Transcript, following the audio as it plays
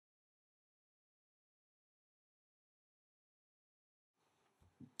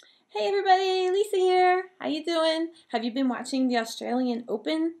Hey everybody, Lisa here. How you doing? Have you been watching the Australian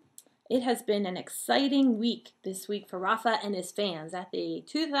Open? It has been an exciting week this week for Rafa and his fans at the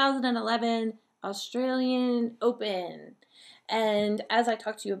 2011 Australian Open. And as I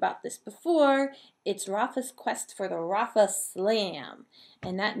talked to you about this before, it's Rafa's quest for the Rafa Slam.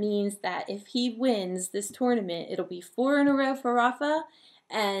 And that means that if he wins this tournament, it'll be 4 in a row for Rafa,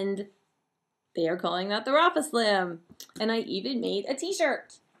 and they are calling that the Rafa Slam. And I even made a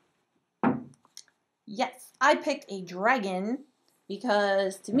t-shirt. Yes, I picked a dragon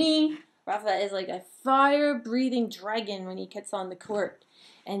because to me, Rafa is like a fire-breathing dragon when he gets on the court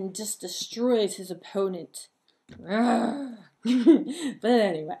and just destroys his opponent. But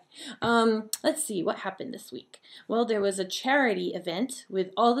anyway, let's see what happened this week. Well, there was a charity event with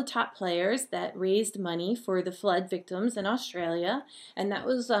all the top players that raised money for the flood victims in Australia, and that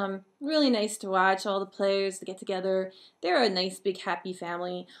was really nice to watch. All the players to get together. They're a nice, big, happy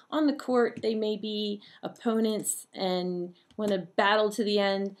family. On the court, they may be opponents and want to battle to the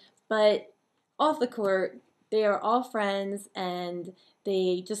end, but off the court, they are all friends and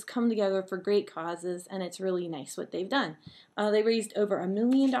they just come together for great causes, and it's really nice what they've done. They raised over $1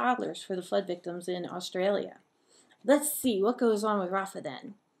 million for the flood victims in Australia. Let's see what goes on with Rafa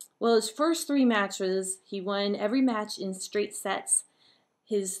then. Well, his first 3 matches, he won every match in straight sets.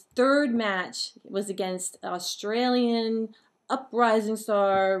 His third match was against Australian uprising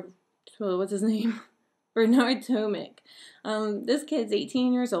star, what's his name? Bernard Tomic. This kid's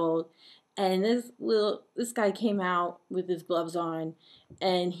 18 years old. And this guy came out with his gloves on,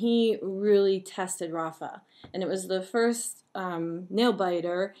 and he really tested Rafa. And it was the first nail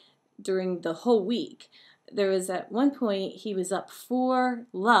biter during the whole week. There was at one point he was up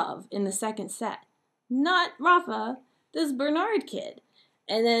 4-love in the second set. Not Rafa, this Bernard kid.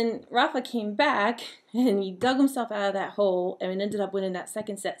 And then Rafa came back and he dug himself out of that hole and ended up winning that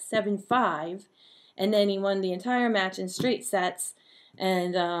second set 7-5. And then he won the entire match in straight sets.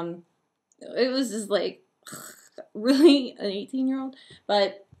 And it was just like, really, an 18-year-old?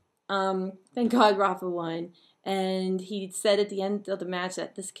 But thank God Rafa won. And he said at the end of the match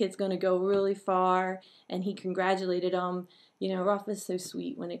that this kid's going to go really far, and he congratulated him. You know, Rafa's so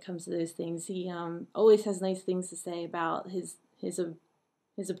sweet when it comes to those things. He always has nice things to say about his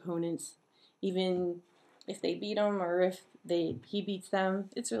opponents, even if they beat him or if he beats them.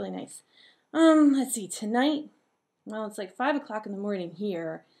 It's really nice. Let's see, tonight, well, it's like 5 o'clock in the morning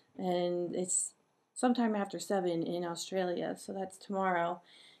here, and it's sometime after 7 in Australia, so that's tomorrow.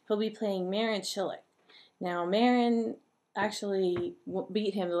 He'll be playing Marin Cilic. Now, Marin actually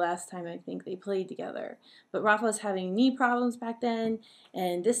beat him the last time I think they played together, but Rafa was having knee problems back then,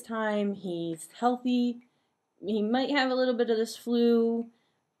 and this time he's healthy. He might have a little bit of this flu.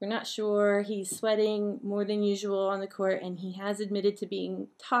 We're not sure. He's sweating more than usual on the court, and he has admitted to being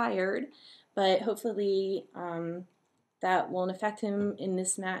tired, but hopefully that won't affect him in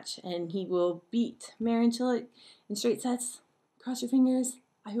this match, and he will beat Marin Cilic in straight sets. Cross your fingers.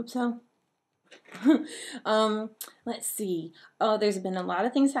 I hope so. Let's see. Oh, there's been a lot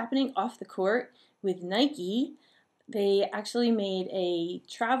of things happening off the court with Nike. They actually made a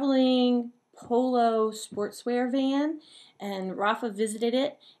traveling polo sportswear van, and Rafa visited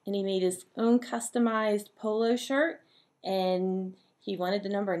it, and he made his own customized polo shirt, and he wanted the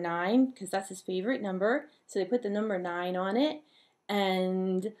number 9 because that's his favorite number. So they put the number 9 on it.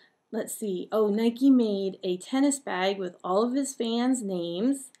 And let's see. Oh, Nike made a tennis bag with all of his fans'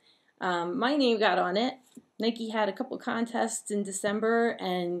 names. My name got on it. Nike had a couple contests in December,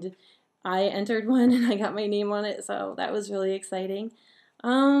 and I entered one, and I got my name on it. So that was really exciting.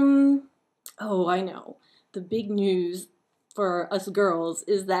 Oh, I know. The big news for us girls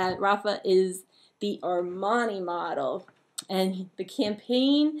is that Rafa is the Armani model. And the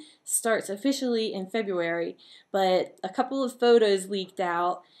campaign starts officially in February, but a couple of photos leaked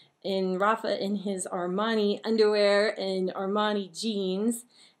out in Rafa in his Armani underwear and Armani jeans,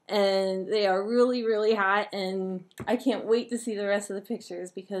 and they are really, really hot, and I can't wait to see the rest of the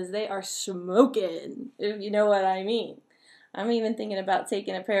pictures because they are smoking, if you know what I mean. I'm even thinking about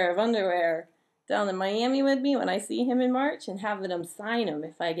taking a pair of underwear down to Miami with me when I see him in March and having him sign them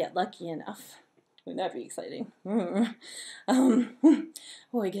if I get lucky enough. Wouldn't that be exciting? I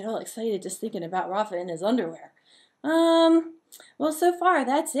get all excited just thinking about Rafa in his underwear. Well, so far,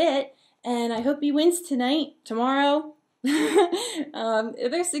 that's it. And I hope he wins tonight, tomorrow.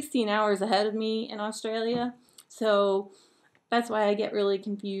 They're 16 hours ahead of me in Australia, so that's why I get really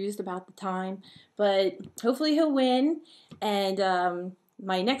confused about the time. But hopefully he'll win. And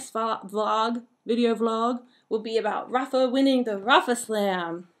my next video vlog, will be about Rafa winning the Rafa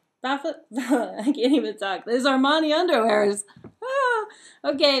Slam. Rafa, I can't even talk. There's Armani underwears.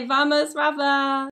 Okay, vamos, Rafa.